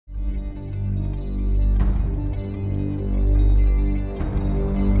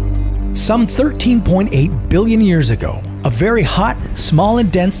Some 13.8 billion years ago, a very hot, small and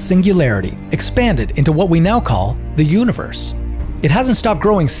dense singularity expanded into what we now call the universe. It hasn't stopped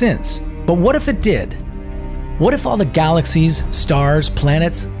growing since, but what if it did? What if all the galaxies, stars,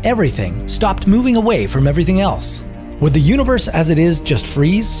 planets, everything stopped moving away from everything else? Would the universe as it is just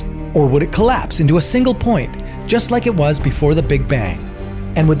freeze? Or would it collapse into a single point, just like it was before the Big Bang?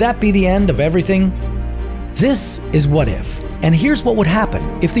 And would that be the end of everything? This is What If, and here's what would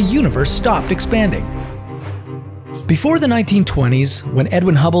happen if the universe stopped expanding. Before the 1920s, when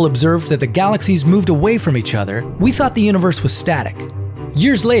Edwin Hubble observed that the galaxies moved away from each other, we thought the universe was static.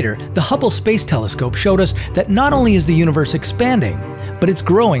 Years later, the Hubble Space Telescope showed us that not only is the universe expanding, but it's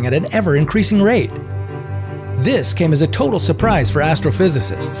growing at an ever-increasing rate. This came as a total surprise for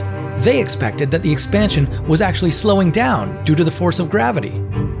astrophysicists. They expected that the expansion was actually slowing down due to the force of gravity.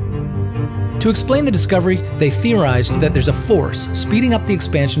 To explain the discovery, they theorized that there's a force speeding up the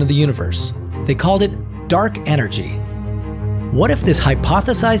expansion of the universe. They called it dark energy. What if this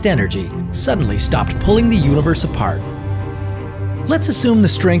hypothesized energy suddenly stopped pulling the universe apart? Let's assume the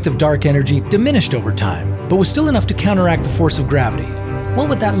strength of dark energy diminished over time, but was still enough to counteract the force of gravity. What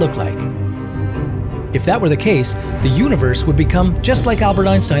would that look like? If that were the case, the universe would become just like Albert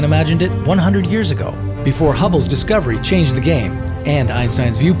Einstein imagined it 100 years ago, before Hubble's discovery changed the game, and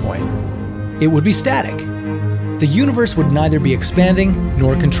Einstein's viewpoint. It would be static. The universe would neither be expanding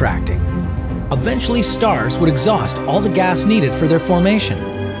nor contracting. Eventually, stars would exhaust all the gas needed for their formation.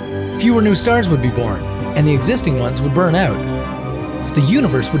 Fewer new stars would be born, and the existing ones would burn out. The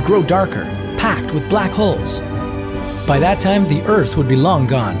universe would grow darker, packed with black holes. By that time, the Earth would be long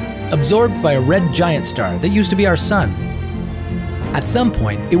gone, absorbed by a red giant star that used to be our Sun. At some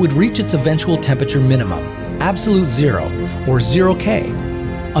point, it would reach its eventual temperature minimum, absolute zero, or 0K.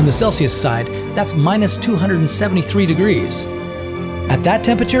 On the Celsius side, that's minus 273 degrees. At that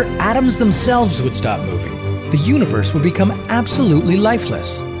temperature, atoms themselves would stop moving. The universe would become absolutely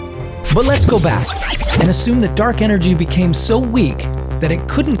lifeless. But let's go back and assume that dark energy became so weak that it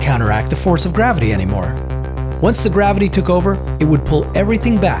couldn't counteract the force of gravity anymore. Once the gravity took over, it would pull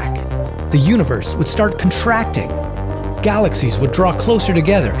everything back. The universe would start contracting. Galaxies would draw closer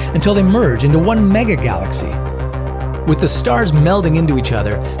together until they merge into one mega-galaxy. With the stars melding into each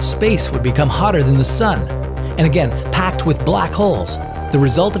other, space would become hotter than the sun, and again packed with black holes, the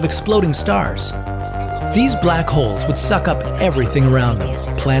result of exploding stars. These black holes would suck up everything around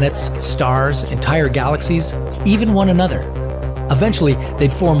them: planets, stars, entire galaxies, even one another. Eventually,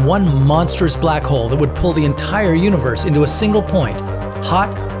 they'd form one monstrous black hole that would pull the entire universe into a single point,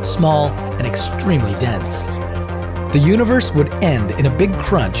 hot, small, and extremely dense. The universe would end in a big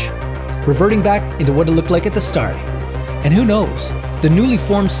crunch, reverting back into what it looked like at the start. And who knows, the newly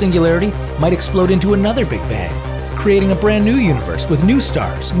formed singularity might explode into another Big Bang, creating a brand new universe with new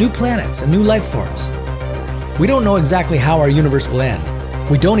stars, new planets, and new life forms. We don't know exactly how our universe will end.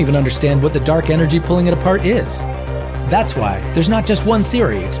 We don't even understand what the dark energy pulling it apart is. That's why there's not just one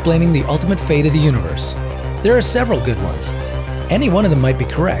theory explaining the ultimate fate of the universe. There are several good ones. Any one of them might be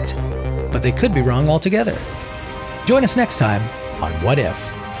correct, but they could be wrong altogether. Join us next time on What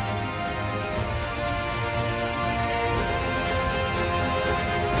If?